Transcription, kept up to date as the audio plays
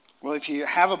Well, if you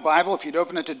have a Bible, if you'd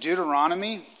open it to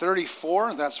Deuteronomy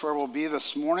 34, that's where we'll be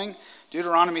this morning.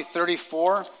 Deuteronomy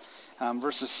 34,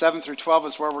 verses 7 through 12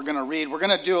 is where we're going to read. We're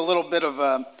going to do a little bit of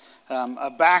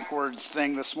a backwards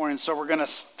thing this morning. So we're going to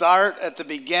start at the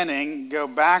beginning, go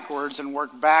backwards, and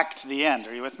work back to the end.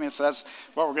 Are you with me? So that's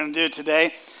what we're going to do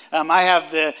today. I have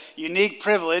the unique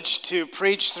privilege to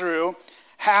preach through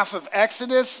half of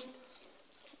Exodus,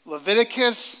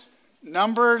 Leviticus,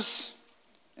 Numbers,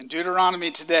 and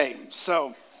Deuteronomy today.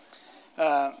 So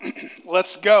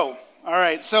let's go. All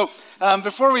right. So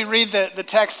before we read the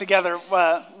text together,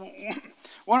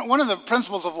 one of the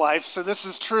principles of life, so this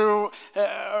is true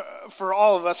for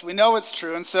all of us. We know it's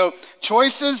true. And so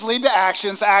choices lead to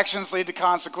actions, actions lead to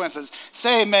consequences.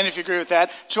 Say amen if you agree with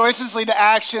that. Choices lead to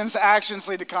actions, actions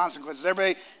lead to consequences.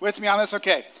 Everybody with me on this?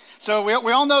 Okay. So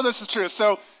we all know this is true.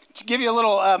 So to give you a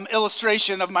little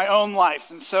illustration of my own life.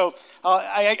 And so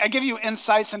I give you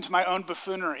insights into my own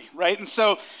buffoonery, right? And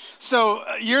so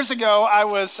years ago,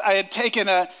 I had taken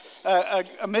a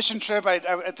mission trip.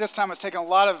 At this time, I was taking a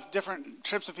lot of different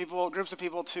groups of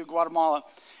people to Guatemala.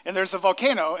 And there's a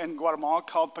volcano in Guatemala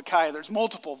called Pacaya. There's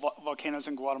multiple volcanoes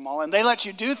in Guatemala. And they let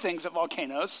you do things at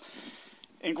volcanoes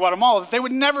in Guatemala that they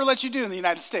would never let you do in the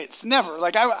United States. Never.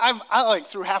 Like I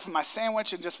threw half of my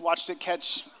sandwich and just watched it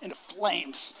catch into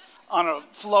flames on a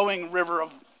flowing river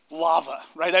of lava,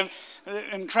 right?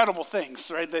 Incredible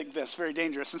things, right? Like this, very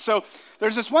dangerous. And so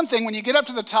there's this one thing, when you get up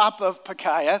to the top of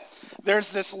Pacaya,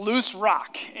 there's this loose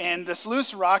rock. And this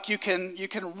loose rock, you can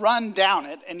run down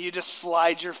it and you just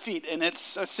slide your feet. And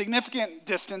it's a significant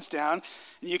distance down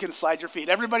and you can slide your feet.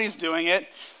 Everybody's doing it.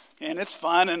 And it's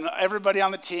fun, and everybody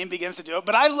on the team begins to do it.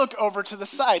 But I look over to the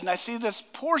side, and I see this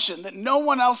portion that no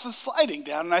one else is sliding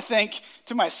down. And I think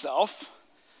to myself,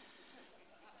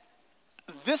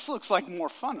 this looks like more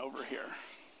fun over here.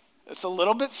 It's a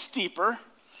little bit steeper.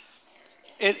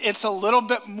 It's a little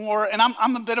bit more, and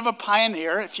I'm a bit of a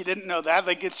pioneer, if you didn't know that.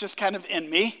 Like, it's just kind of in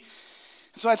me.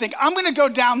 So I think, I'm going to go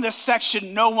down this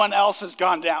section no one else has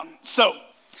gone down. So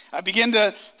I begin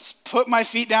to put my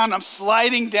feet down, I'm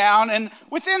sliding down, and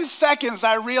within seconds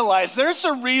I realize there's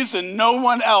a reason no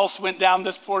one else went down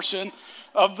this portion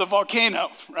of the volcano,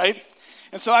 right?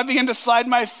 And so I begin to slide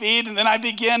my feet, and then I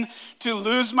begin to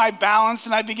lose my balance,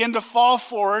 and I begin to fall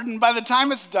forward, and by the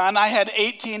time it's done, I had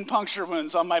 18 puncture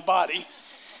wounds on my body.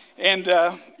 And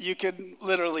you could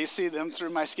literally see them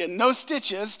through my skin. No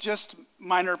stitches, just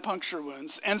minor puncture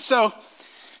wounds. And so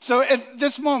at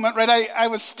this moment, right, I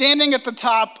was standing at the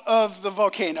top of the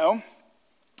volcano,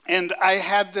 and I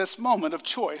had this moment of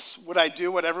choice. Would I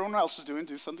do what everyone else was doing,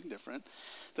 do something different,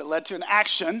 that led to an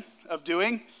action of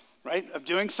doing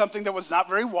something that was not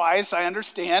very wise? I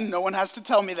understand. No one has to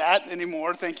tell me that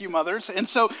anymore. Thank you, mothers. And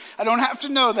so I don't have to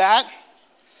know that.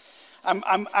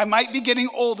 I might be getting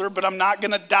older, but I'm not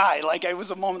going to die. Like, it was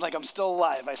a moment like I'm still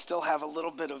alive. I still have a little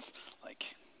bit of, like,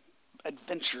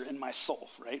 adventure in my soul,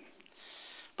 right?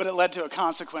 But it led to a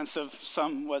consequence of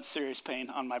somewhat serious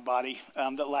pain on my body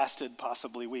that lasted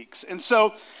possibly weeks. And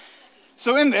so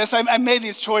in this, I made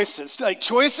these choices. Like,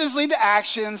 choices lead to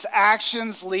actions,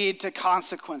 actions lead to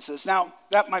consequences. Now,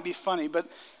 that might be funny, but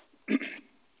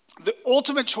the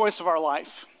ultimate choice of our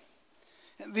life,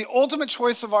 and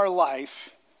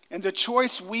the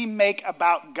choice we make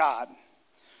about God,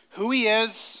 who he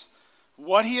is,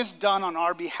 what he has done on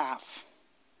our behalf,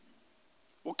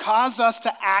 will cause us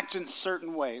to act in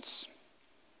certain ways,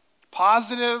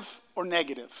 positive or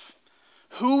negative.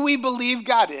 Who we believe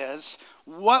God is,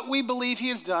 what we believe he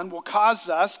has done, will cause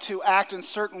us to act in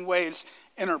certain ways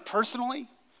interpersonally.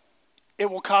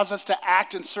 It will cause us to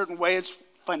act in certain ways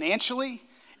financially.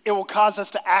 It will cause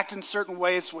us to act in certain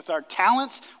ways with our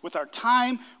talents, with our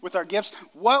time, with our gifts.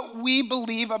 What we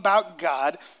believe about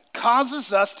God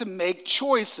causes us to make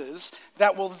choices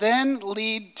that will then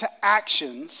lead to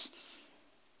actions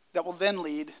that will then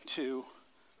lead to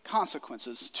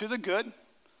consequences, to the good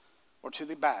or to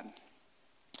the bad.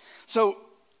 So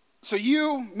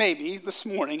you maybe this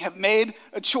morning have made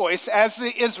a choice, as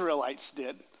the Israelites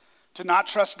did, to not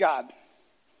trust God.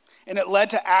 And it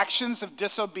led to actions of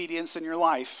disobedience in your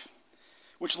life,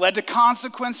 which led to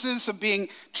consequences of being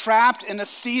trapped in a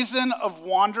season of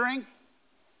wandering.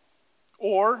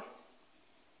 Or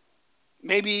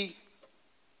maybe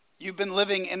you've been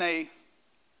living in a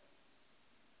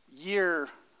year,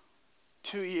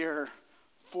 2-year,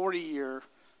 40-year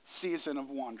season of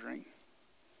wandering.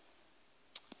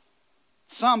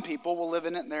 Some people will live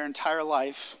in it their entire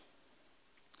life.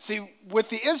 See, with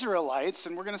the Israelites,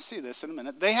 and we're going to see this in a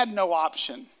minute, they had no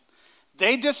option.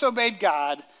 They disobeyed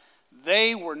God.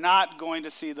 They were not going to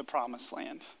see the promised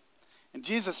land. And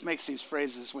Jesus makes these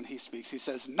phrases when he speaks. He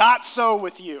says, "Not so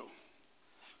with you."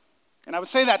 and I would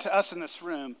say that to us in this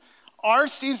room, our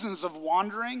seasons of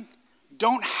wandering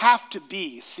don't have to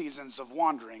be seasons of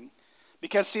wandering.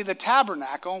 Because, see, the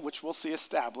tabernacle, which we'll see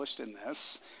established in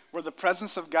this, where the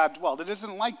presence of God dwelled, it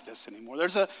isn't like this anymore.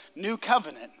 There's a new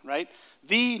covenant, right?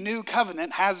 The new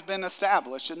covenant has been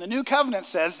established. And the new covenant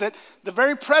says that the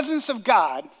very presence of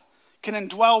God can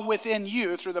indwell within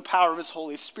you through the power of his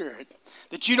Holy Spirit.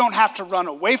 That you don't have to run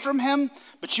away from him,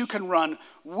 but you can run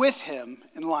with him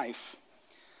in life.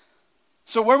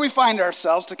 So where we find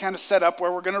ourselves, to kind of set up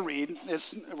where we're going to read,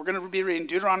 is we're going to be reading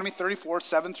Deuteronomy 34,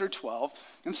 7 through 12.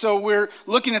 And so we're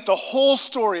looking at the whole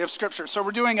story of Scripture. So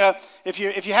we're doing if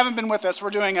you haven't been with us,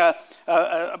 we're doing about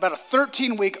a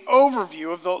 13-week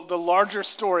overview of the larger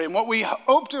story. And what we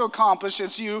hope to accomplish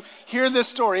as you hear this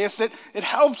story is that it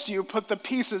helps you put the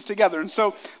pieces together. And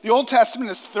so the Old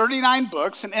Testament is 39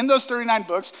 books, and in those 39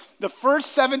 books, the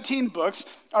first 17 books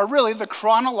are really the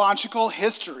chronological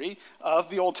history of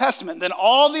the Old Testament. Then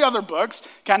all the other books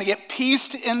kind of get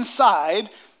pieced inside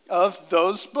of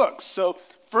those books. So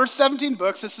first 17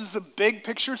 books, this is a big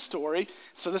picture story.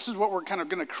 So this is what we're kind of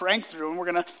going to crank through, and we're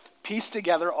going to piece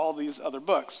together all these other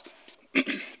books.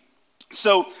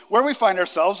 So where we find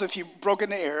ourselves, if you broke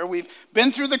into era, we've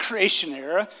been through the creation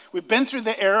era. We've been through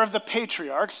the era of the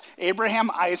patriarchs,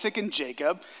 Abraham, Isaac, and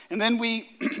Jacob. And then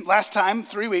last time,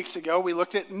 3 weeks ago, we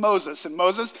looked at Moses. And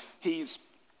Moses, he's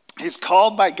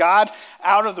called by God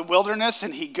out of the wilderness,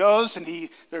 and he goes, and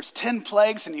there's 10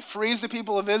 plagues, and he frees the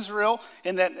people of Israel.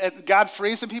 And that God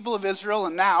frees the people of Israel,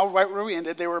 and now, right where we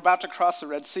ended, they were about to cross the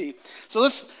Red Sea. So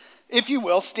let's, if you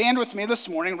will, stand with me this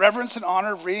morning, reverence and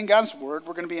honor of reading God's word.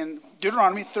 We're going to be in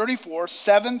Deuteronomy 34,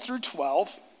 7 through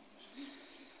 12.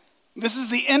 This is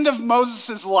the end of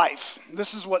Moses' life.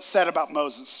 This is what's said about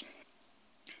Moses.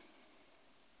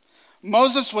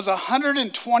 Moses was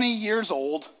 120 years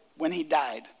old when he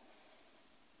died.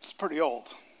 It's pretty old.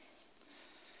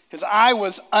 His eye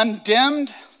was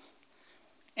undimmed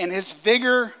and his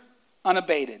vigor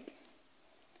unabated.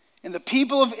 And the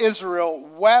people of Israel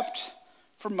wept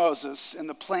for Moses in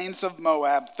the plains of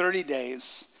Moab 30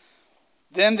 days.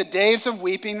 Then the days of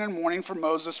weeping and mourning for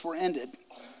Moses were ended.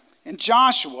 And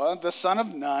Joshua, the son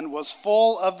of Nun, was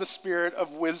full of the spirit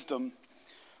of wisdom,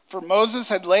 for Moses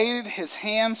had laid his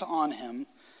hands on him.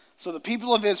 So the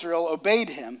people of Israel obeyed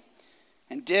him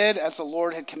and did as the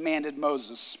Lord had commanded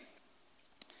Moses.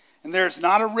 And there has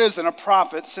not arisen a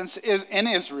prophet since in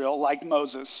Israel like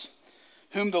Moses,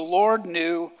 whom the Lord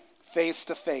knew face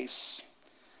to face.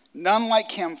 None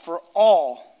like him for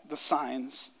all the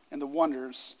signs and the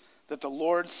wonders that the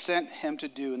Lord sent him to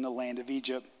do in the land of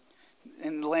Egypt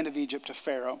to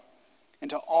Pharaoh, and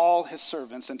to all his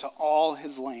servants, and to all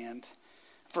his land.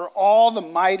 For all the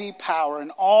mighty power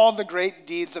and all the great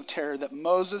deeds of terror that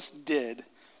Moses did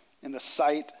in the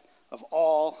sight of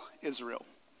all Israel.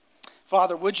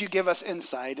 Father, would you give us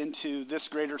insight into this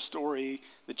greater story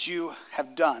that you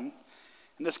have done,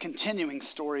 and this continuing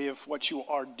story of what you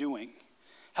are doing?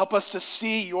 Help us to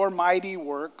see your mighty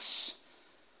works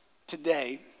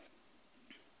today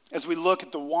as we look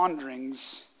at the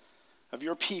wanderings of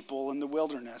your people in the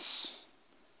wilderness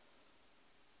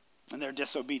and their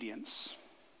disobedience.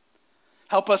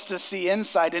 Help us to see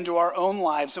insight into our own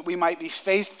lives, that we might be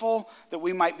faithful, that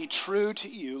we might be true to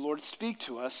you. Lord, speak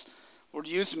to us. Lord,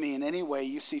 use me in any way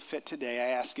you see fit today. I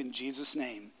ask in Jesus'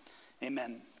 name.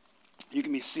 Amen. You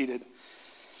can be seated.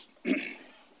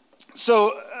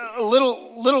 So a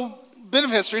little bit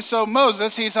of history. So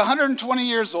Moses, he's 120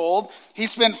 years old. He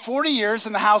spent 40 years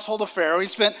in the household of Pharaoh. He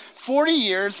spent 40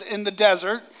 years in the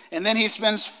desert, and then he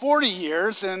spends 40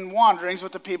 years in wanderings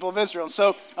with the people of Israel.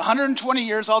 So 120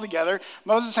 years altogether.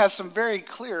 Moses has some very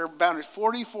clear boundaries,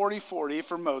 40, 40, 40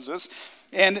 for Moses.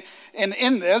 And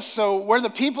in this, so where the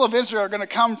people of Israel are going to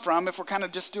come from, if we're kind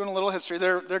of just doing a little history,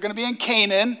 they're going to be in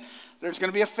Canaan. There's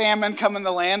going to be a famine come in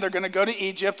the land. They're going to go to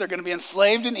Egypt. They're going to be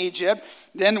enslaved in Egypt.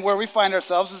 Then where we find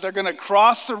ourselves is they're going to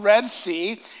cross the Red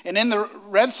Sea. And in the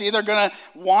Red Sea, they're going to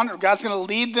wander. God's going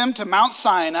to lead them to Mount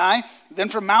Sinai. Then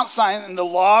from Mount Sinai, and the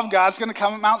law of God's going to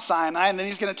come at Mount Sinai. And then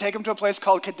he's going to take them to a place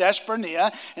called Kadesh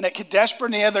Barnea. And at Kadesh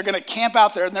Barnea, they're going to camp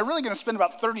out there. And they're really going to spend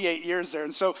about 38 years there.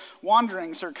 And so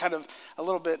wanderings are kind of a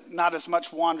little bit, not as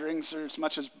much wanderings or as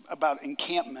much as about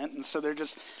encampment. And so they're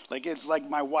just like, it's like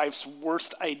my wife's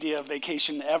worst idea of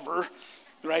vacation ever,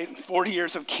 right? 40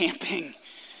 years of camping.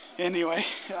 Anyway,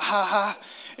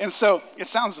 and so it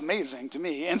sounds amazing to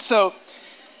me. And so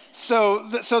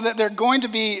that they're going to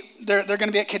be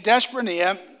at Kadesh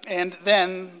Barnea, and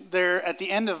then they're at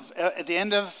the end of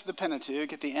the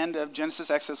Pentateuch, at the end of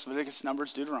Genesis, Exodus, Leviticus,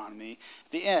 Numbers, Deuteronomy,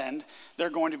 at the end, they're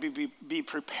going to be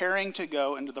preparing to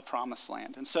go into the promised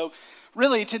land. And so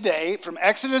really today, from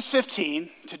Exodus 15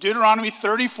 to Deuteronomy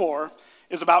 34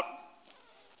 is about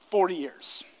 40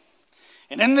 years.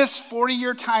 And in this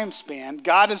 40-year time span,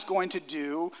 God is going to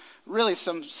do really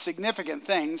some significant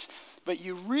things, but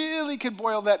you really could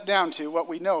boil that down to what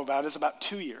we know about is about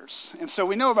 2 years. And so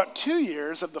we know about 2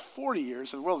 years of the 40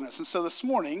 years of the wilderness. And so this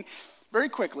morning, very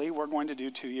quickly, we're going to do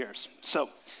 2 years. So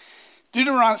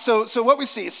Deuteronomy. So what we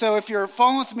see, so if you're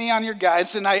following with me on your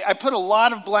guides, and I put a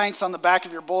lot of blanks on the back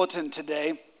of your bulletin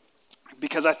today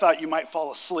because I thought you might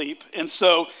fall asleep, and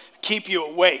so keep you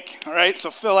awake, all right? So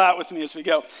fill out with me as we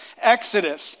go.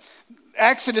 Exodus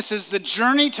is the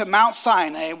journey to Mount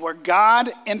Sinai where God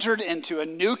entered into a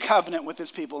new covenant with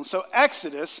his people. And so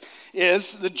Exodus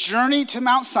is the journey to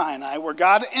Mount Sinai where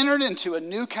God entered into a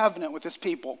new covenant with his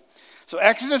people. So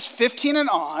Exodus 15 and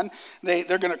on,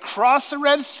 they're going to cross the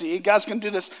Red Sea. God's going to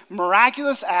do this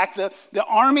miraculous act. The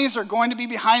armies are going to be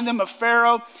behind them of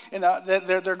Pharaoh, and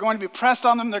they're going to be pressed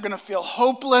on them. They're going to feel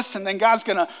hopeless, and then God's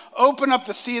going to open up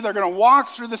the sea. They're going to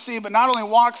walk through the sea, but not only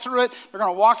walk through it, they're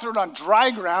going to walk through it on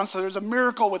dry ground. So there's a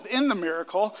miracle within the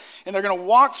miracle, and they're going to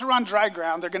walk through on dry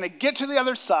ground. They're going to get to the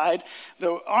other side.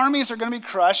 The armies are going to be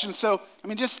crushed. And so,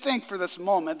 just think for this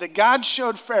moment that God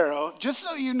showed Pharaoh, just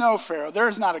so you know, Pharaoh, there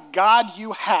is not a God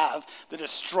you have that is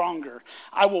stronger.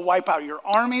 I will wipe out your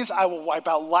armies. I will wipe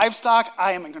out livestock.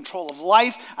 I am in control of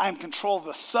life. I am in control of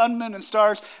the sun, moon, and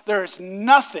stars. There is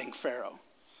nothing, Pharaoh,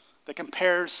 that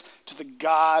compares to the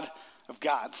God of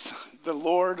gods, the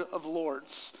Lord of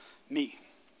lords, me.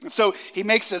 And so he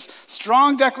makes this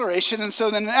strong declaration. And so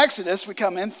then in Exodus, we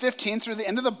come in 15 through the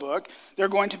end of the book, they're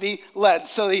going to be led.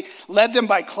 So he led them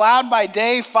by cloud by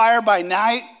day, fire by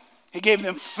night. He gave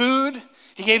them food.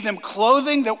 He gave them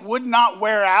clothing that would not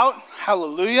wear out.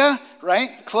 Hallelujah, right?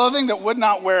 Clothing that would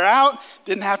not wear out.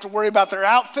 Didn't have to worry about their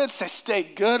outfits. They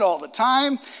stayed good all the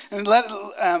time. And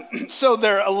so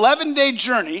their 11-day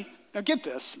journey, now get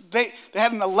this, they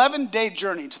had an 11-day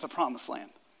journey to the promised land.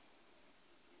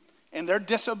 And their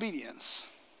disobedience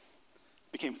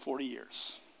became 40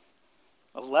 years.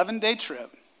 11-day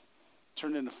trip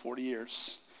turned into 40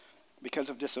 years because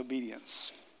of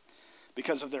disobedience,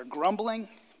 because of their grumbling,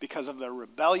 because of their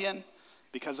rebellion,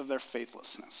 because of their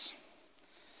faithlessness.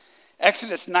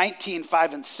 Exodus 19,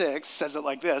 5 and 6 says it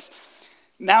like this.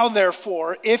 Now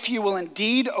therefore, if you will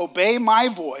indeed obey my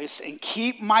voice and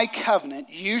keep my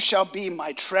covenant, you shall be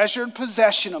my treasured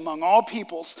possession among all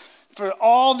peoples, for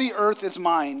all the earth is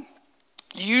mine.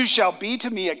 You shall be to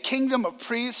me a kingdom of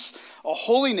priests, a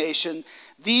holy nation.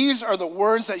 These are the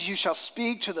words that you shall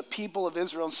speak to the people of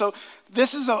Israel. And so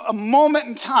this is a moment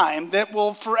in time that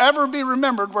will forever be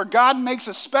remembered where God makes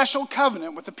a special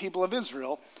covenant with the people of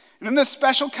Israel. And in this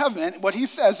special covenant, what he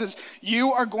says is,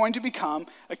 you are going to become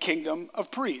a kingdom of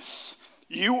priests.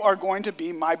 You are going to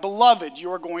be my beloved.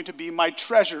 You are going to be my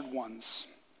treasured ones.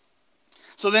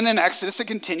 So then in Exodus, it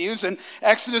continues. In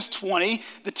Exodus 20,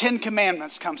 the 10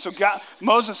 Commandments come. So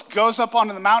Moses goes up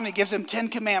onto the mountain. He gives them 10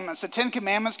 Commandments. The 10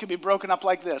 Commandments could be broken up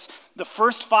like this. The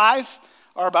first 5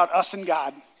 are about us and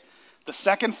God. The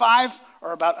second 5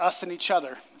 are about us and each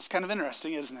other. It's kind of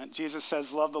interesting, isn't it? Jesus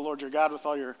says, love the Lord your God with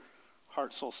all your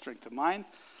heart, soul, strength, and mind.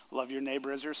 Love your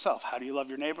neighbor as yourself. How do you love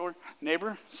your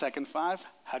neighbor? Second 5.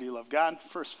 How do you love God?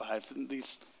 First 5. And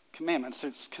these commandments,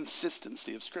 it's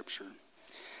consistency of Scripture.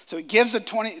 So he gives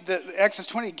Exodus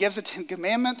 20, he gives the 10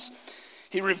 Commandments.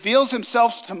 He reveals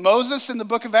himself to Moses in the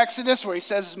book of Exodus, where he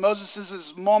says, Moses is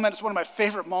his moment. It's one of my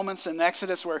favorite moments in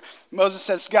Exodus, where Moses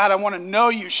says, God, I want to know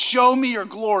you. Show me your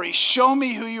glory. Show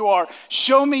me who you are.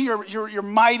 Show me your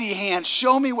mighty hand.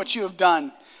 Show me what you have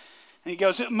done. And he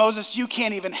goes, Moses, you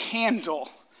can't even handle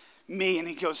me. And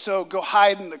he goes, so go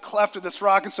hide in the cleft of this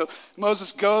rock. And so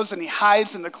Moses goes and he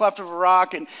hides in the cleft of a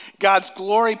rock, and God's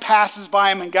glory passes by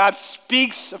him, and God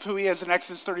speaks of who he is in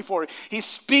Exodus 34. He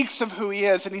speaks of who he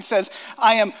is, and he says,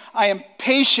 I am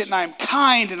patient, and I am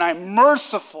kind, and I am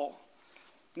merciful.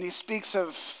 And he speaks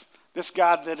of this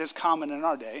God that is common in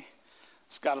our day,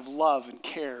 this God of love and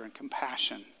care and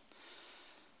compassion.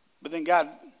 But then God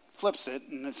flips it,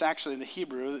 and it's actually in the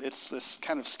Hebrew, it's this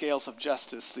kind of scales of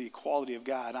justice, the equality of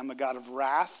God. I'm a God of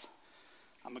wrath.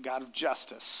 I'm a God of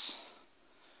justice.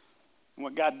 And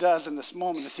what God does in this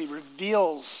moment is he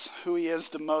reveals who he is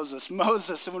to Moses.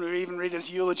 Moses, and when we even read his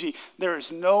eulogy, there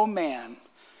is no man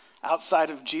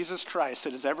outside of Jesus Christ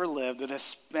that has ever lived that has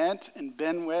spent and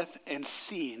been with and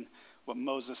seen what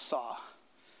Moses saw.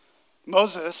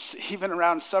 Moses, even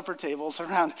around supper tables,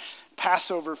 around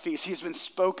Passover feasts, he's been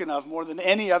spoken of more than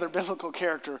any other biblical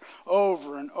character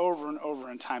over and over and over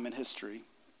in time and history.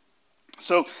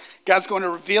 So God's going to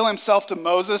reveal himself to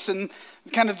Moses, and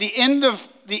kind of the end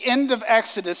of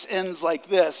Exodus ends like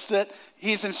this, that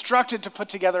he's instructed to put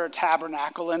together a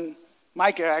tabernacle, and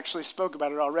Micah actually spoke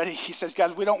about it already. He says,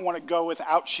 God, we don't want to go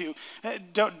without you.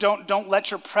 Don't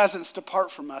let your presence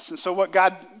depart from us. And so what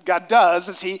God does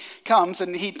is he comes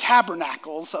and he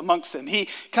tabernacles amongst them. He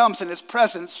comes and his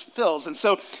presence fills. And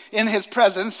so in his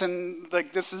presence, and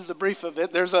like this is the brief of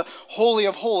it, there's a Holy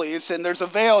of Holies, and there's a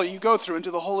veil you go through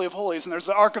into the Holy of Holies, and there's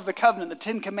the Ark of the Covenant, the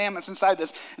 10 Commandments inside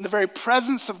this. And the very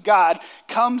presence of God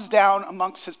comes down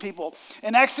amongst his people.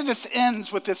 And Exodus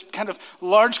ends with this kind of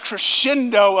large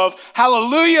crescendo of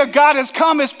hallelujah, God has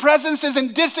come. His presence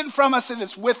isn't distant from us. It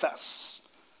is with us.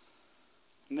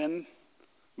 And then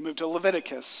we move to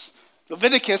Leviticus.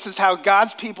 Leviticus is how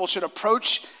God's people should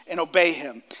approach and obey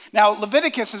him. Now,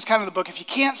 Leviticus is kind of the book. If you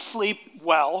can't sleep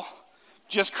well,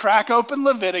 just crack open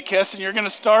Leviticus and you're going to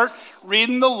start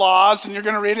reading the laws, and you're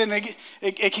going to read it, and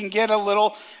it can get a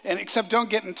little, and except don't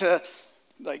get into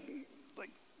like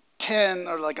 10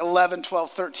 or like 11,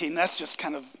 12, 13. It's just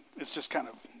kind of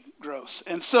gross.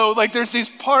 And so there's these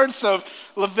parts of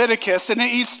Leviticus, and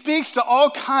he speaks to all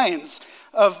kinds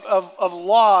of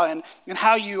law and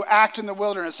how you act in the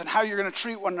wilderness and how you're going to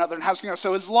treat one another and how it's going to go.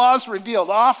 So his laws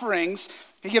revealed. Offerings,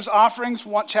 he gives offerings,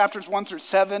 chapters 1 through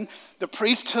 7, the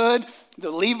priesthood, the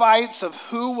Levites of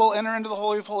who will enter into the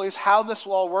Holy of Holies, how this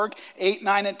will all work, 8,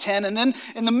 9, and 10. And then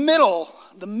in the middle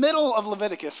of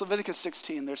Leviticus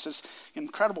 16, there's this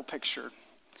incredible picture.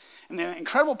 And the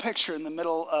incredible picture in the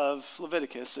middle of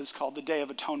Leviticus is called the Day of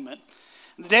Atonement.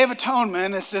 And the Day of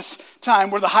Atonement is this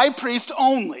time where the high priest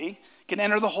only can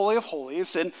enter the Holy of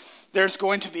Holies, and there's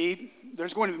going to be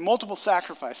multiple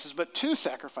sacrifices, but 2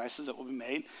 sacrifices that will be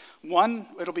made. One,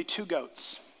 it'll be 2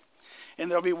 goats. And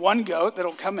there'll be 1 goat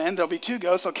that'll come in. There'll be 2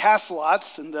 goats. They'll cast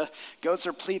lots, and the goats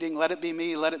are pleading, let it be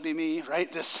me,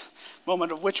 right? This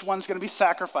moment of which one's going to be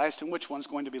sacrificed and which one's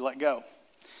going to be let go.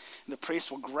 And the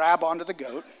priest will grab onto the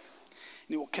goat, and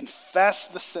he will confess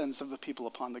the sins of the people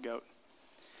upon the goat.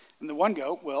 And the 1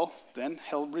 goat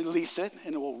he'll release it,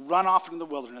 and it will run off into the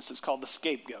wilderness. It's called the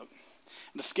scapegoat.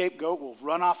 And the scapegoat will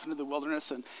run off into the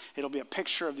wilderness, and it'll be a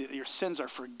picture of your sins are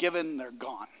forgiven, they're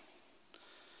gone.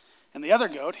 And the other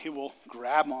goat, he will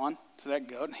grab on to that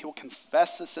goat, and he will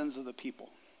confess the sins of the people.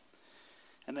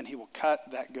 And then he will cut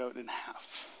that goat in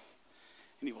half.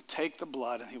 And he will take the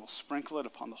blood and he will sprinkle it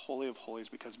upon the Holy of Holies,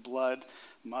 because blood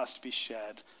must be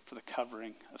shed for the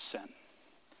covering of sin.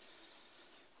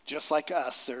 Just like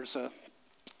us, there's a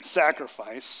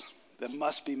sacrifice that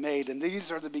must be made. And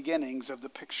these are the beginnings of the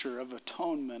picture of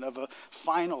atonement, of a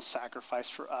final sacrifice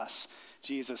for us,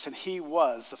 Jesus. And he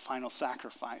was the final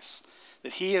sacrifice.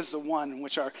 That he is the one in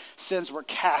which our sins were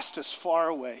cast as far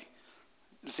away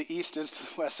as the east is to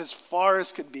the west, as far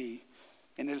as could be.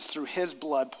 And it is through his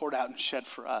blood poured out and shed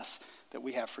for us that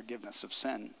we have forgiveness of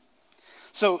sin.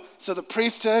 So the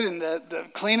priesthood and the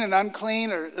clean and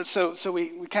unclean, so we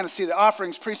kind of see the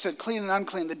offerings, priesthood, clean and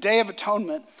unclean, the Day of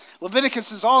Atonement.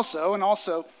 Leviticus is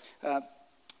also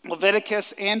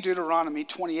Leviticus and Deuteronomy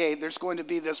 28, there's going to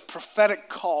be this prophetic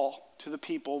call to the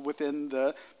people within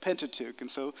the Pentateuch. And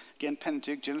so again,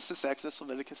 Pentateuch, Genesis, Exodus,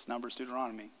 Leviticus, Numbers,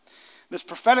 Deuteronomy. This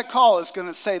prophetic call is going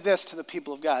to say this to the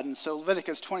people of God. And so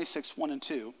Leviticus 26, 1 and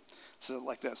 2, says it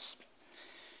like this.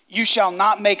 You shall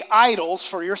not make idols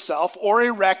for yourself or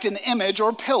erect an image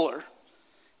or pillar,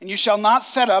 and you shall not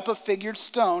set up a figured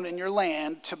stone in your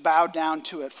land to bow down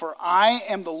to it. For I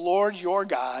am the Lord your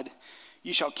God.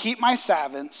 You shall keep my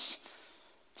Sabbaths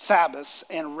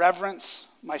and reverence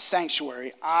my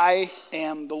sanctuary. I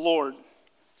am the Lord.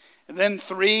 And then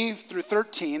 3 through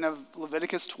 13 of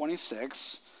Leviticus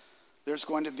 26, there's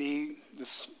going to be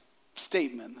this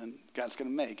statement that God's going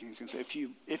to make. And he's going to say,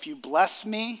 if you bless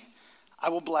me, I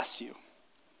will bless you.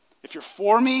 If you're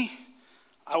for me,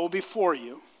 I will be for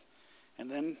you.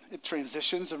 And then it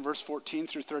transitions in verse 14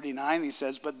 through 39. He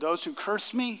says, but those who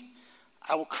curse me,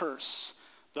 I will curse.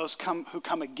 Those who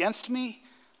come against me,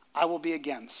 I will be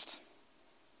against.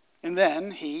 And then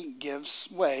he gives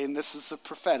way, and this is the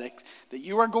prophetic, that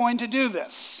you are going to do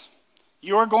this.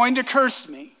 You are going to curse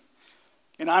me,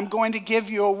 and I'm going to give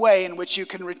you a way in which you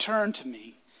can return to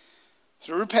me.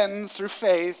 Through repentance, through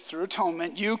faith, through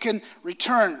atonement, you can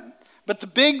return. But the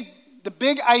big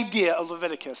idea of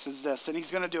Leviticus is this, and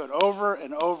he's going to do it over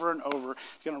and over and over.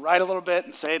 He's going to write a little bit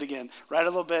and say it again. Write a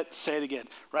little bit, say it again.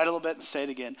 Write a little bit and say it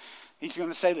again. He's going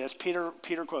to say this. Peter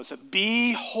quotes it.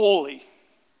 Be holy,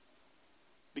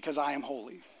 because I am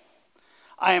holy.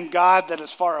 I am God that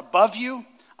is far above you.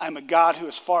 I'm a God who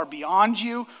is far beyond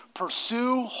you.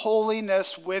 Pursue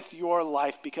holiness with your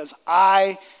life because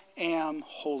I am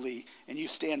holy and you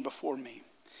stand before me.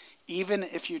 Even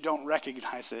if you don't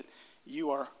recognize it,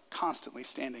 you are constantly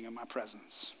standing in my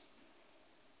presence.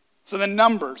 So the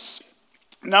Numbers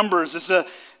is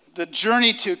the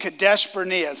journey to Kadesh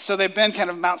Barnea. So they've been kind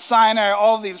of Mount Sinai.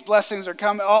 All these blessings are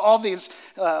coming. All these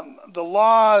the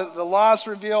laws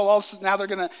reveal.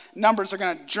 Now Numbers are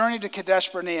going to journey to Kadesh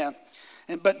Barnea.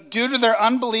 But due to their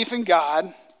unbelief in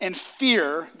God and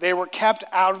fear, they were kept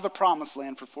out of the promised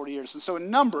land for 40 years. And so in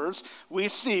Numbers, we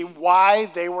see why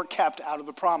they were kept out of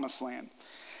the promised land.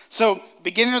 So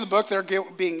beginning of the book, they're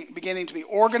beginning to be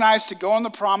organized to go in the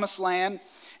promised land.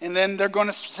 And then they're going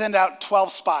to send out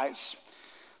 12 spies.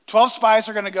 12 spies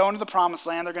are going to go into the promised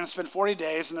land. They're going to spend 40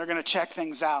 days, and they're going to check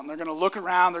things out. And they're going to look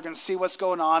around. They're going to see what's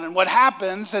going on. And what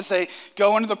happens as they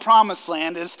go into the promised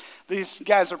land is these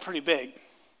guys are pretty big.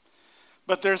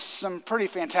 But there's some pretty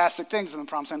fantastic things in the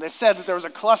promised land. They said that there was a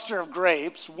cluster of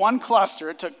grapes. One cluster,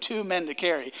 it took 2 men to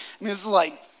carry. I mean, this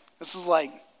is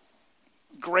like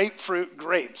grapefruit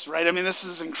grapes, right? I mean, this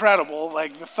is incredible,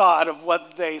 like the thought of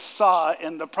what they saw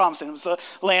in the promised land. It was a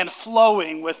land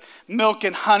flowing with milk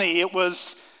and honey. It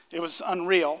was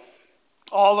unreal.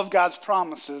 All of God's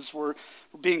promises were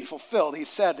being fulfilled. He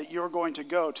said that you're going to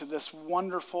go to this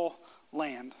wonderful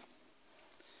land.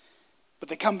 But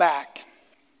they come back.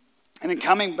 And in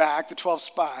coming back, the 12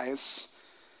 spies,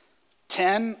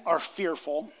 10 are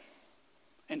fearful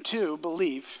and 2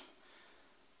 believe.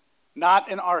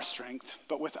 Not in our strength,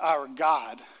 but with our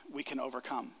God, we can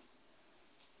overcome.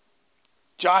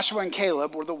 Joshua and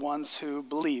Caleb were the ones who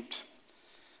believed.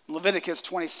 Leviticus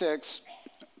 26,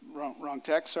 wrong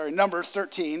text, sorry, Numbers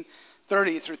 13,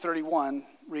 30 through 31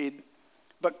 read,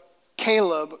 but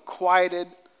Caleb quieted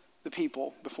the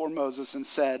people before Moses and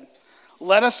said,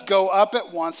 let us go up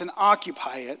at once and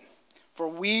occupy it, for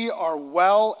we are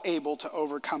well able to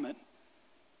overcome it.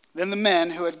 Then the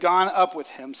men who had gone up with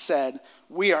him said,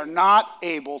 we are not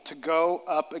able to go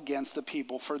up against the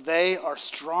people, for they are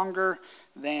stronger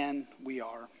than we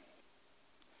are.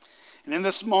 And in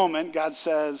this moment, God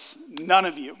says, none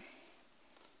of you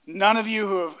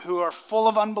who are full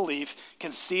of unbelief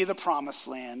can see the promised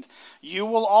land. You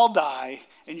will all die,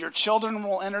 and your children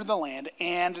will enter the land,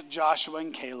 and Joshua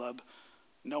and Caleb,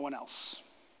 no one else.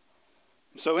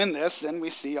 So in this, then we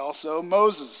see also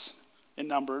Moses in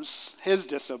Numbers, his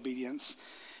disobedience.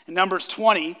 In Numbers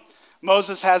 20,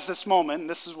 Moses has this moment, and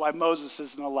this is why Moses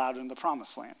isn't allowed in the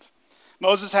promised land.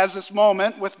 Moses has this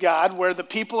moment with God where the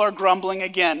people are grumbling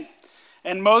again.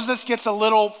 And Moses gets a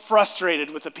little frustrated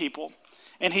with the people.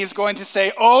 And he's going to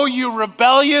say, oh, you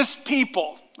rebellious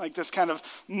people, like this kind of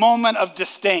moment of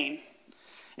disdain.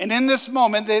 And in this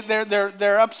moment,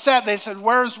 they're upset. They said,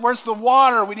 where's the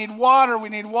water? We need water, we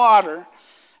need water.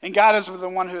 And God is the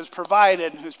one who has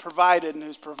provided, and who's provided, and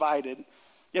who's provided.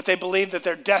 Yet they believe that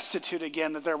they're destitute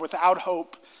again, that they're without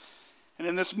hope. And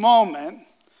in this moment,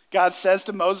 God says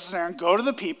to Moses and Aaron, go to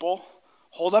the people,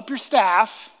 hold up your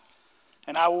staff,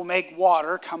 and I will make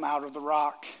water come out of the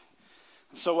rock.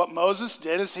 And so what Moses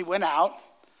did is he went out,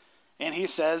 and he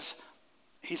says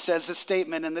a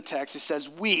statement in the text. He says,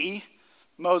 we,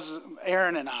 Moses,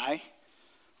 Aaron and I,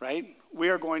 right, we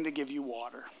are going to give you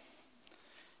water.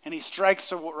 And he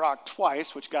strikes the rock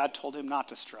twice, which God told him not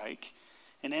to strike.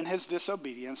 And in his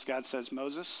disobedience, God says,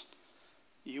 Moses,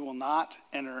 you will not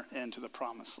enter into the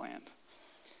promised land.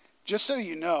 Just so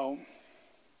you know,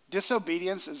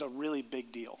 disobedience is a really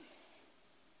big deal.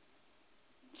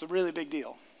 It's a really big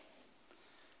deal.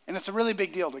 And it's a really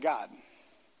big deal to God.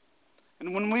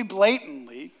 And when we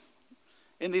blatantly,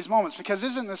 in these moments, because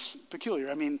isn't this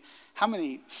peculiar? I mean, how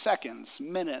many seconds,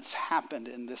 minutes happened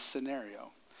in this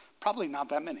scenario? Probably not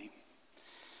that many.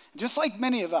 Just like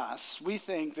many of us, we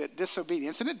think that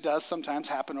disobedience, and it does sometimes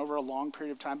happen over a long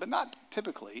period of time, but not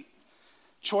typically.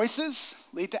 Choices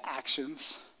lead to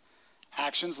actions.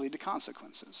 Actions lead to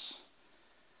consequences.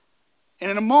 And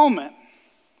in a moment,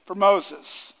 for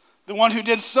Moses, the one who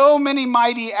did so many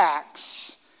mighty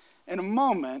acts, in a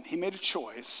moment, he made a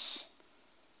choice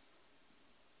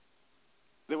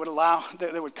that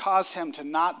would cause him to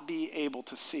not be able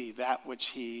to see that which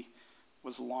he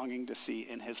was longing to see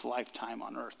in his lifetime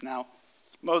on earth. Now,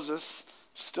 Moses,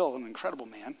 still an incredible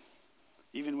man,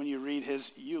 even when you read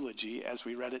his eulogy, as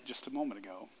we read it just a moment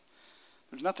ago.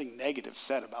 There's nothing negative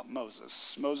said about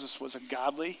Moses. Moses was a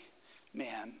godly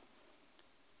man,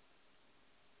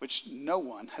 which no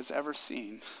one has ever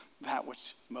seen that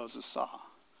which Moses saw.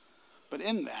 But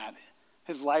in that,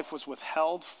 his life was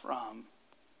withheld from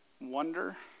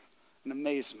wonder and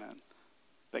amazement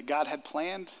that God had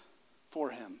planned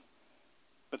for him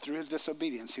but through his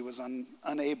disobedience, he was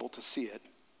unable to see it.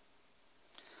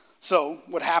 So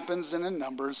what happens then in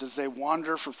Numbers is they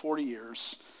wander for 40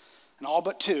 years, and all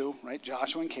but two, right,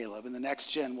 Joshua and Caleb, in the next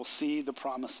gen will see the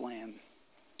promised land.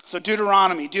 So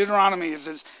Deuteronomy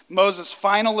is Moses'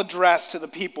 final address to the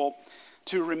people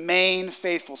to remain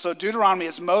faithful. So Deuteronomy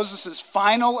is Moses'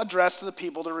 final address to the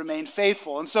people to remain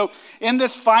faithful. And so in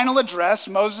this final address,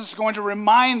 Moses is going to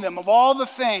remind them of all the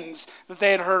things that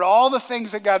they had heard, all the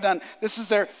things that God had done. This is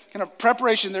their kind of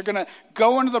preparation. They're going to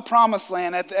go into the promised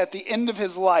land at the end of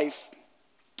his life.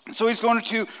 And so he's going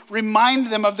to remind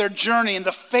them of their journey and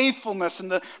the faithfulness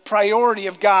and the priority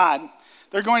of God.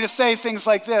 They're going to say things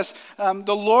like this,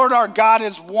 the Lord our God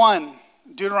is one,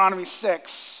 Deuteronomy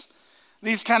 6.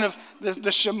 These kind of,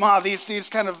 the Shema, these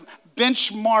kind of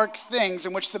benchmark things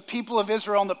in which the people of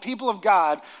Israel and the people of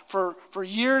God, for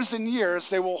years and years,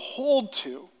 they will hold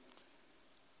to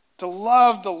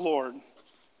love the Lord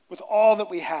with all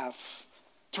that we have,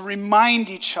 to remind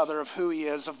each other of who he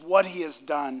is, of what he has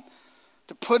done,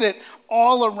 to put it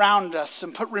all around us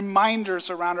and put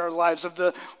reminders around our lives of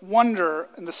the wonder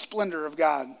and the splendor of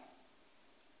God.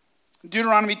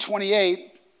 Deuteronomy 28,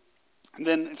 and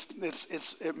then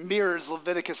it mirrors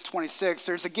Leviticus 26.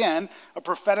 There's again a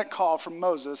prophetic call from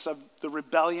Moses of the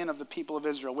rebellion of the people of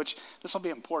Israel, which this will be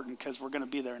important because we're going to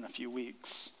be there in a few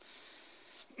weeks.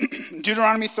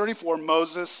 Deuteronomy 34,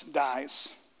 Moses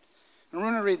dies. And we're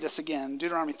going to read this again,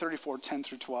 Deuteronomy 34, 10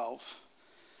 through 12.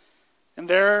 And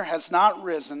there has not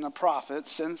risen a prophet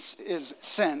since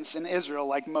in Israel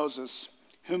like Moses,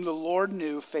 whom the Lord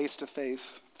knew face to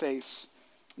face.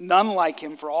 None like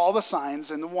him for all the signs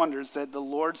and the wonders that the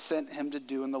Lord sent him to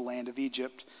do in the land of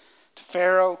Egypt, to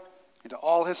Pharaoh and to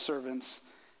all his servants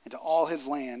and to all his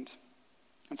land,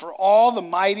 and for all the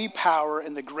mighty power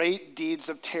and the great deeds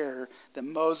of terror that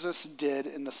Moses did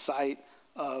in the sight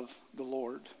of the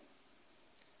Lord.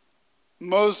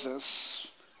 Moses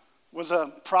was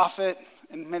a prophet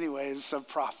in many ways of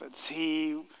prophets.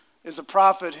 He is a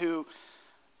prophet who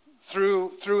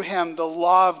through him, the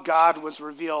law of God was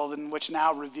revealed, and which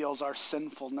now reveals our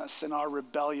sinfulness and our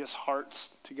rebellious hearts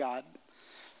to God.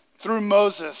 Through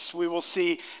Moses, we will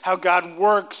see how God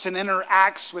works and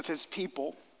interacts with his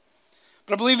people.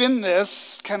 But I believe in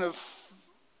this kind of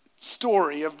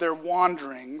story of their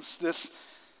wanderings, this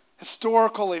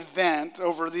historical event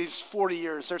over these 40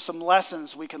 years, there's some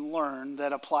lessons we can learn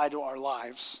that apply to our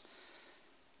lives.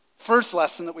 First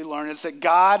lesson that we learn is that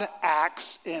God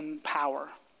acts in power.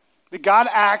 That God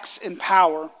acts in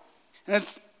power, and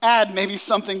let's add maybe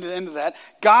something to the end of that.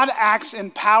 God acts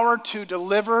in power to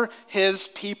deliver his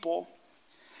people.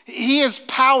 He is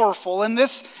powerful, and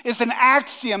this is an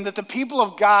axiom that the people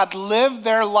of God live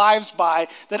their lives by,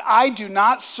 that I do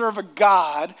not serve a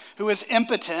God who is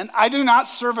impotent. I do not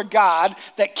serve a God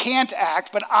that can't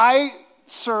act, but I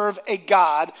serve a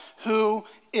God who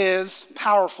is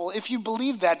powerful. If you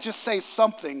believe that, just say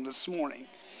something this morning.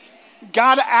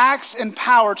 God acts in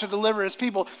power to deliver his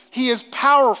people. He is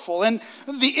powerful. And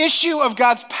the issue of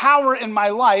God's power in my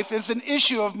life is an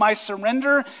issue of my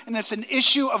surrender, and it's an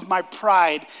issue of my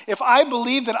pride. If I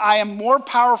believe that I am more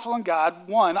powerful than God,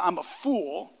 one, I'm a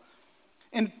fool.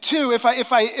 And two, if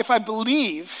I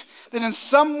believe that in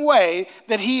some way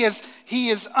that he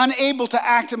is unable to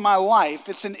act in my life,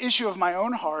 it's an issue of my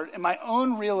own heart and my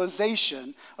own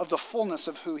realization of the fullness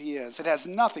of who he is. It has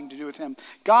nothing to do with him.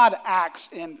 God acts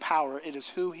in power. It is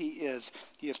who he is.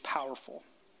 He is powerful.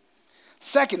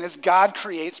 Second is God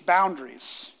creates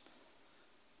boundaries.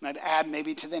 And I'd add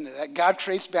maybe to the end of that, God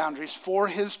creates boundaries for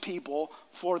his people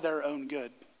for their own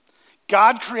good.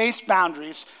 God creates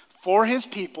boundaries for his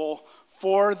people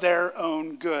for their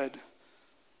own good.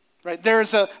 Right?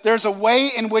 There's a way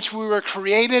in which we were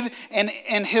created, and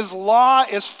his law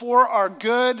is for our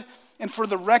good and for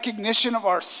the recognition of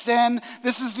our sin.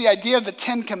 This is the idea of the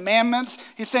 10 Commandments.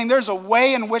 He's saying there's a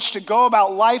way in which to go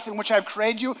about life in which I've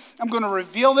created you. I'm going to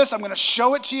reveal this. I'm going to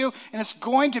show it to you, and it's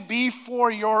going to be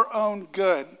for your own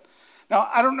good. Now,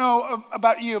 I don't know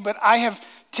about you, but I have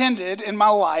tended in my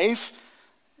life,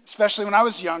 especially when I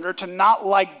was younger, to not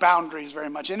like boundaries very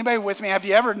much. Anybody with me? Have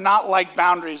you ever not liked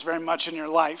boundaries very much in your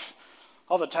life?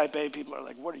 All the type A people are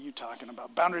like, what are you talking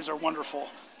about? Boundaries are wonderful.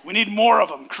 We need more of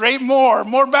them. Create more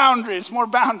boundaries, more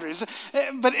boundaries.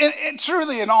 But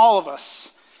truly in all of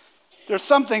us, there's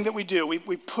something that we do.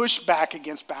 We push back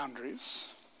against boundaries.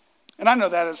 And I know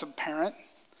that as a parent.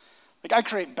 Like I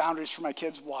create boundaries for my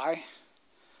kids. Why?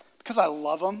 Because I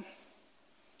love them.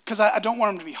 Because I don't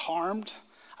want them to be harmed.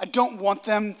 I don't want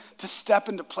them to step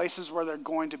into places where they're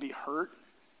going to be hurt,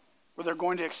 where they're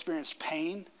going to experience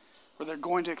pain, where they're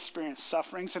going to experience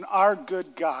sufferings. And our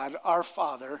good God, our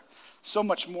Father, so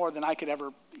much more than I could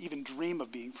ever even dream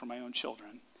of being for my own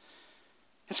children,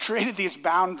 has created these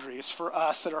boundaries for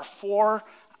us that are for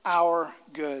our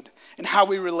good, and how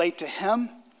we relate to him,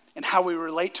 and how we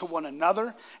relate to one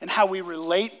another, and how we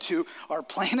relate to our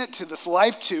planet, to this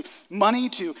life, to money,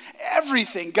 to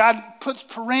everything. God puts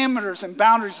parameters and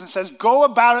boundaries and says, go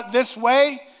about it this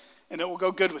way, and it will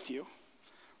go good with you.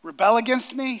 Rebel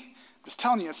against me, I'm just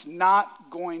telling you, it's not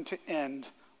going to end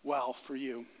well for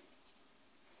you.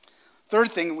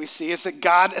 Third thing we see is that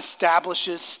God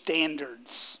establishes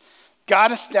standards.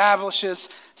 God establishes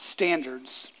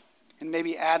standards. And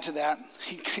maybe add to that,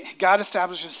 God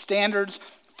establishes standards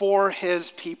for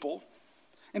his people.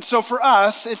 And so for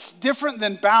us, it's different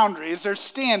than boundaries. There's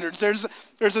standards. There's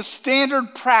a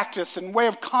standard practice and way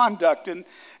of conduct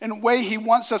and way he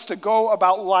wants us to go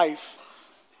about life.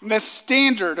 And this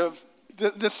standard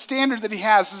that he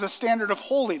has is a standard of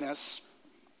holiness,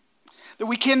 that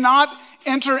we cannot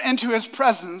enter into his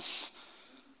presence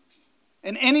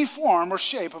in any form or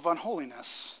shape of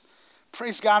unholiness.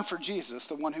 Praise God for Jesus,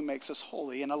 the one who makes us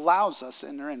holy and allows us to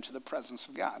enter into the presence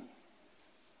of God.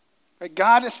 Right?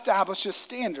 God establishes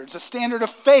standards, a standard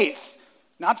of faith,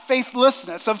 not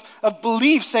faithlessness, of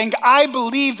belief, saying, I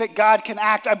believe that God can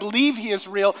act. I believe he is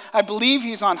real. I believe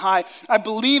he's on high. I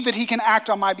believe that he can act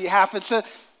on my behalf. It's a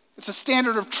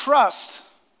standard of trust.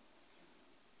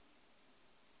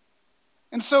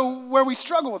 And so where we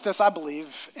struggle with this, I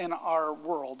believe, in our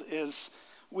world is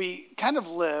we kind of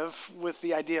live with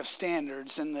the idea of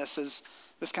standards, and this is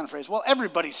this kind of phrase, well,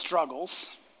 everybody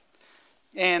struggles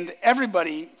and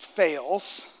everybody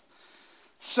fails,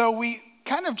 so we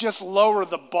kind of just lower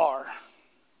the bar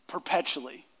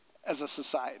perpetually as a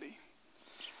society.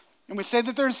 And we say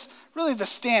that there's really the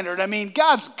standard. I mean,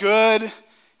 God's good,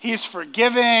 he's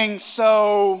forgiving,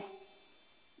 so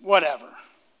whatever.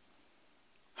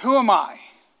 Who am I?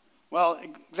 Well,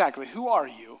 exactly, who are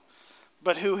you?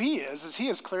 But who he is he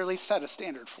has clearly set a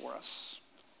standard for us.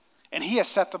 And he has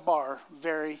set the bar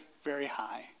very, very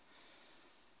high.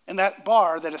 And that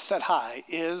bar that is set high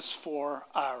is for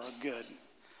our good.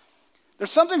 There's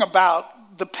something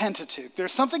about the Pentateuch.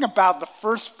 There's something about the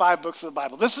first 5 books of the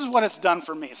Bible. This is what it's done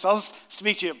for me. So I'll just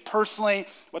speak to you personally,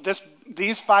 what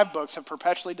these 5 books have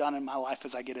perpetually done in my life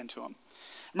as I get into them.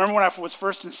 Remember when I was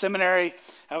first in seminary,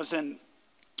 I was in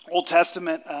Old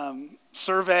Testament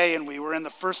survey, and we were in the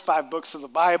first 5 books of the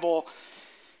Bible.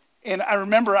 And I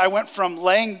remember I went from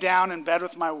laying down in bed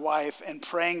with my wife and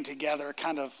praying together,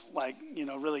 kind of like,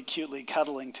 really cutely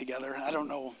cuddling together. I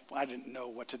didn't know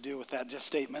what to do with that just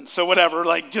statement. So whatever,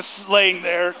 like just laying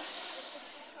there.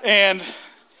 And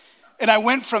I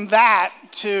went from that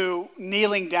to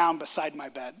kneeling down beside my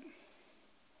bed.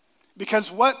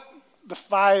 Because what the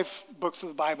 5 books of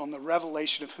the Bible and the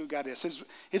revelation of who God is,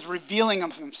 his revealing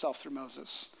of himself through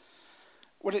Moses,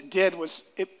 what it did was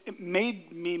it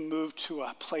made me move to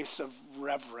a place of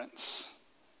reverence.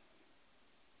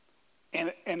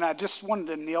 And I just wanted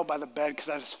to kneel by the bed because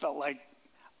I just felt like,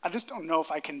 I just don't know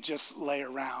if I can just lay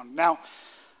around. Now,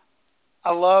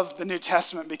 I love the New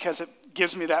Testament because it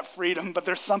gives me that freedom, but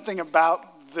there's something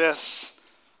about this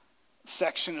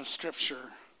section of Scripture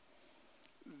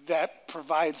that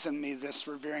provides in me this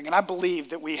revering. And I believe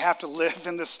that we have to live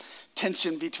in this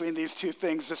tension between these two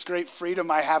things, this great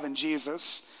freedom I have in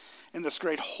Jesus and this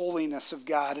great holiness of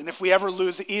God. And if we ever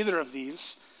lose either of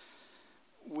these,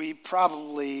 we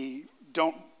probably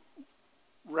don't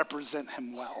represent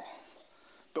him well.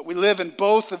 But we live in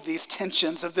both of these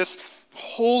tensions of this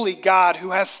holy God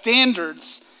who has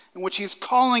standards in which he's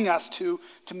calling us to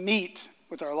meet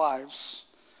with our lives.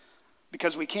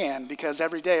 Because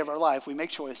every day of our life we make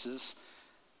choices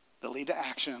that lead to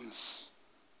actions,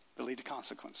 that lead to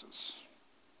consequences.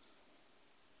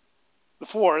 The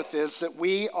fourth is that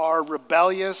we are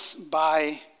rebellious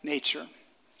by nature.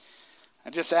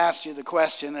 I just asked you the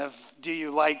question of, do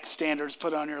you like standards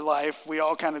put on your life? We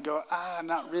all kind of go,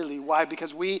 not really. Why?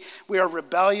 Because we are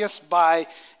rebellious by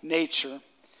nature.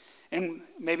 And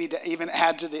maybe to even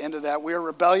add to the end of that, we are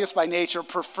rebellious by nature,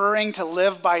 preferring to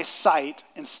live by sight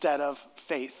instead of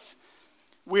faith.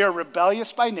 We are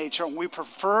rebellious by nature, and we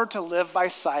prefer to live by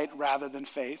sight rather than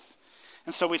faith.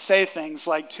 And so we say things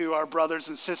like to our brothers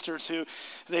and sisters who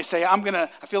they say, I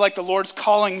feel like the Lord's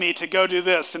calling me to go do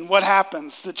this. And what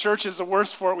happens? The church is the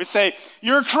worst for it. We say,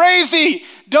 you're crazy.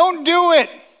 Don't do it.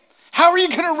 How are you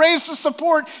going to raise the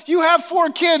support? You have 4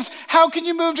 kids. How can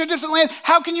you move to a distant land?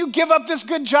 How can you give up this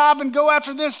good job and go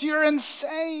after this? You're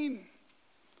insane.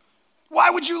 Why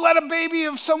would you let a baby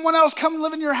of someone else come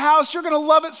live in your house? You're going to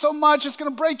love it so much. It's going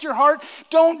to break your heart.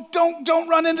 Don't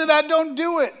run into that. Don't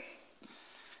do it.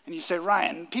 And you say,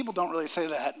 Ryan, people don't really say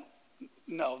that.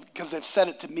 No, because they've said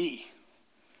it to me,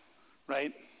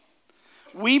 right?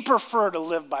 We prefer to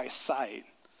live by sight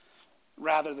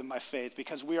rather than by faith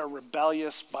because we are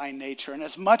rebellious by nature. And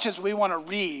as much as we want to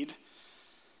read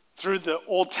through the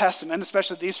Old Testament,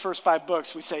 especially these first 5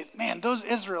 books, we say, man, those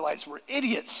Israelites were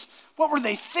idiots. What were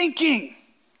they thinking?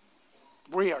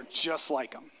 We are just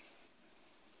like them.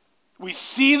 We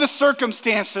see the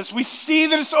circumstances. We see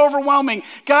that it's overwhelming.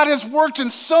 God has worked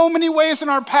in so many ways in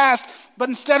our past, but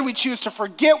instead we choose to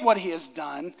forget what he has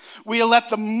done. We let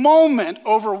the moment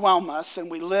overwhelm us, and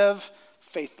we live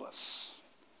faithless.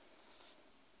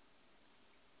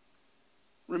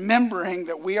 Remembering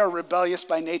that we are rebellious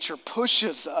by nature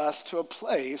pushes us to a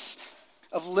place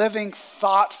of living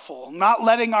thoughtful, not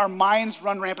letting our minds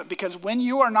run rampant, because when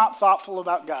you are not thoughtful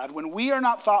about God, when we are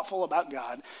not thoughtful about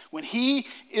God, when he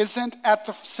isn't at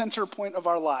the center point of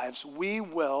our lives, we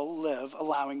will live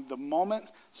allowing the moment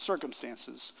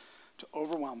circumstances to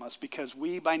overwhelm us because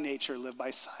we by nature live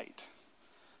by sight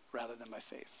rather than by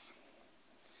faith.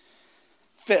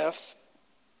 5th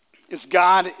is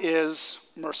God is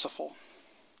merciful.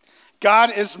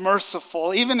 God is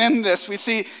merciful. Even in this, we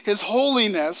see his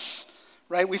holiness,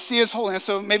 right? We see his holiness.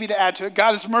 So maybe to add to it,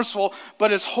 God is merciful,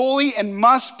 but is holy and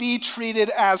must be treated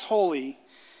as holy.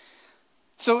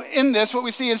 So in this, what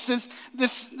we see is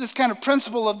this kind of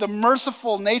principle of the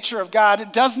merciful nature of God.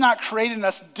 It does not create in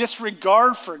us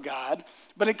disregard for God,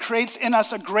 but it creates in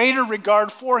us a greater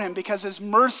regard for him because his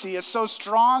mercy is so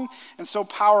strong and so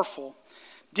powerful.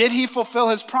 Did he fulfill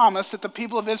his promise that the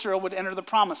people of Israel would enter the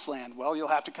promised land? Well, you'll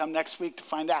have to come next week to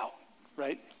find out,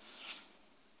 right?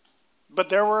 But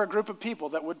there were a group of people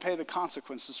that would pay the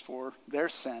consequences for their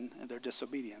sin and their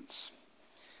disobedience.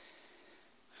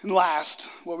 And last,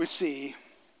 what we see,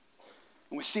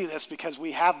 and we see this because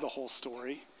we have the whole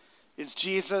story, is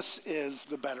Jesus is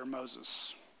the better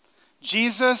Moses.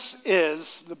 Jesus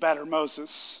is the better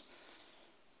Moses.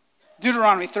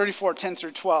 Deuteronomy 34:10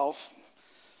 through 12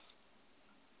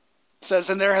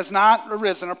 says, and there has not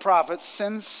arisen a prophet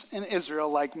since in Israel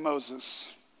like Moses.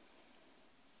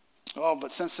 Oh,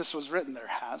 but since this was written, there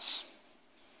has.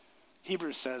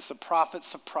 Hebrews says, the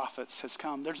prophets of prophets has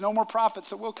come. There's no more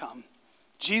prophets that will come.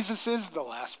 Jesus is the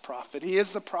last prophet. He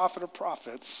is the prophet of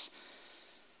prophets,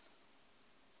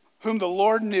 whom the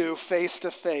Lord knew face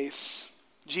to face.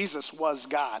 Jesus was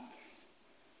God.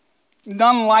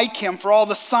 None like him for all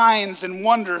the signs and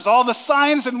wonders. All the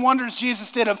signs and wonders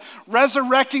Jesus did of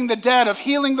resurrecting the dead, of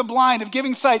healing the blind, of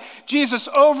giving sight. Jesus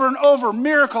over and over,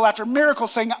 miracle after miracle,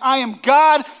 saying, I am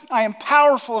God, I am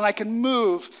powerful, and I can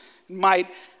move in might,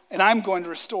 and I'm going to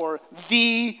restore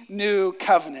the new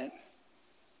covenant.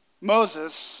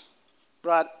 Moses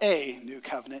brought a new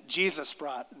covenant. Jesus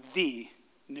brought the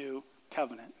new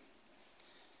covenant.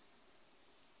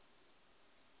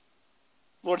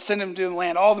 Lord, send him to the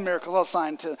land, all the miracles, all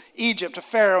signs, to Egypt, to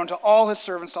Pharaoh, and to all his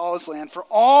servants, to all his land, for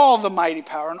all the mighty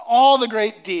power and all the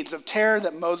great deeds of terror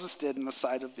that Moses did in the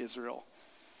sight of Israel.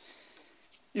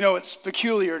 You know, it's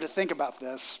peculiar to think about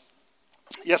this.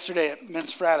 Yesterday at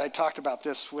Men's Frat, I talked about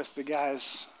this with the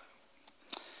guys.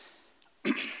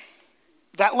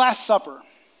 That Last Supper,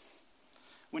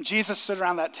 when Jesus stood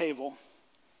around that table,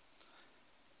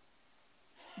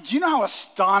 do you know how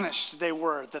astonished they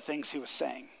were at the things he was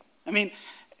saying? I mean,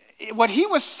 what he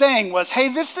was saying was, hey,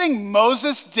 this thing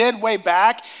Moses did way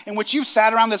back, in which you've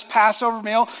sat around this Passover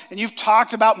meal and you've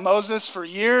talked about Moses for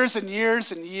years and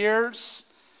years and years.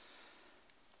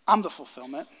 I'm the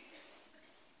fulfillment.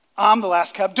 I'm the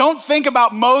last cup. Don't think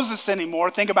about Moses anymore.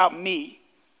 Think about me.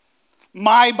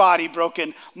 My body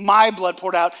broken, my blood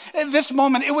poured out. At this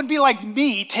moment, it would be like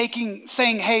me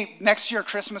saying, hey, next year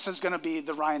Christmas is going to be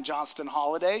the Ryan Johnston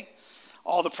holiday.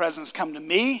 All the presents come to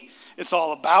me. It's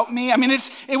all about me. I mean,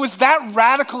 it was that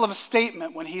radical of a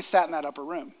statement when he sat in that upper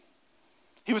room.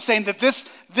 He was saying that this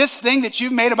thing that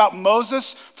you've made about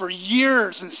Moses for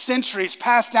years and centuries,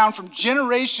 passed down from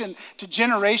generation to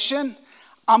generation,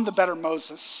 I'm the better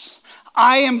Moses.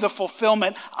 I am the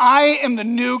fulfillment. I am the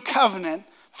new covenant.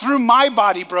 Through my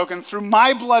body broken, through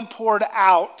my blood poured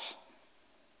out,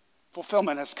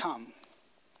 fulfillment has come.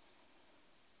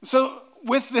 So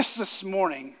with this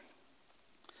morning,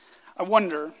 I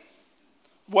wonder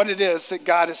what it is that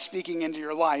God is speaking into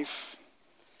your life.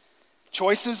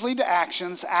 Choices lead to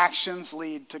actions. Actions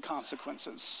lead to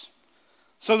consequences.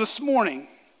 So this morning,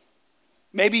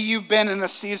 maybe you've been in a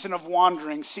season of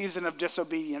wandering, season of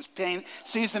disobedience,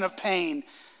 season of pain,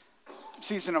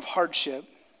 season of hardship.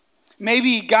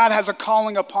 Maybe God has a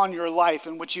calling upon your life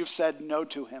in which you've said no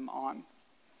to him on.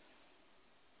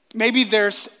 Maybe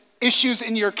there's issues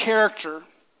in your character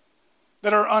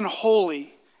that are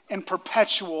unholy and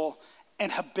perpetual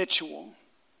and habitual.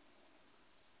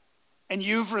 And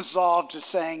you've resolved to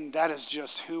saying, that is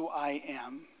just who I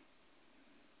am.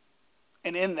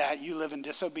 And in that, you live in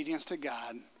disobedience to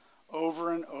God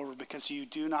over and over because you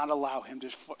do not allow him to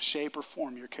shape or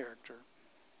form your character.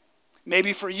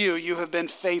 Maybe for you, you have been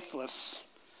faithless.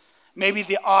 Maybe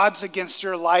the odds against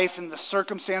your life and the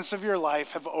circumstance of your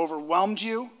life have overwhelmed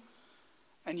you,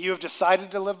 and you have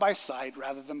decided to live by sight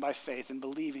rather than by faith and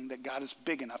believing that God is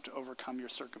big enough to overcome your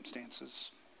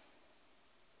circumstances.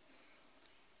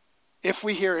 If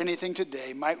we hear anything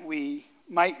today, might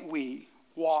we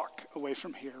walk away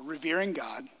from here, revering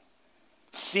God,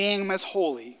 seeing him as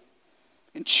holy,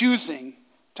 and choosing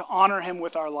to honor him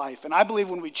with our life. And I believe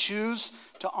when we choose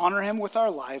to honor him with our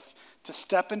life, to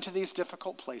step into these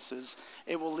difficult places,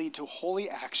 it will lead to holy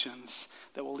actions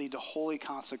that will lead to holy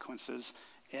consequences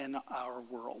in our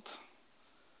world.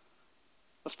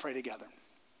 Let's pray together.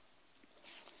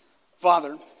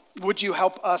 Father, would you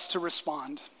help us to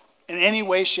respond in any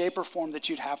way, shape, or form that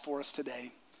you'd have for us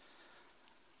today?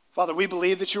 Father, we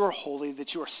believe that you are holy,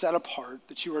 that you are set apart,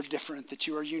 that you are different, that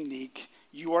you are unique.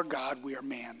 You are God, we are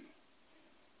man.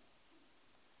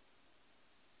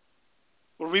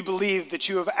 Lord, we believe that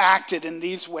you have acted in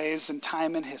these ways in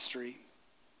time and history.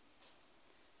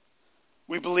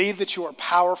 We believe that you are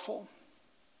powerful.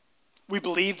 We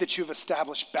believe that you have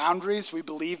established boundaries. We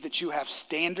believe that you have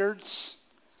standards.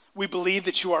 We believe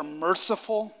that you are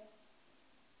merciful.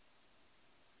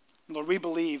 Lord, we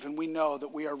believe and we know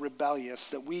that we are rebellious,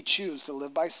 that we choose to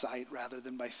live by sight rather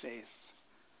than by faith.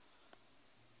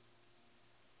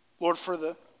 Lord, for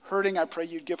the hurting, I pray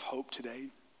you'd give hope today.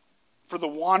 For the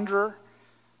wanderer,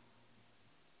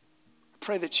 I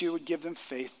pray that you would give them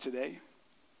faith today.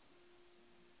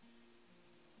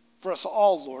 For us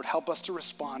all, Lord, help us to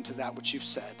respond to that which you've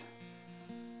said.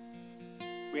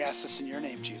 We ask this in your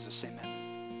name, Jesus.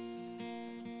 Amen.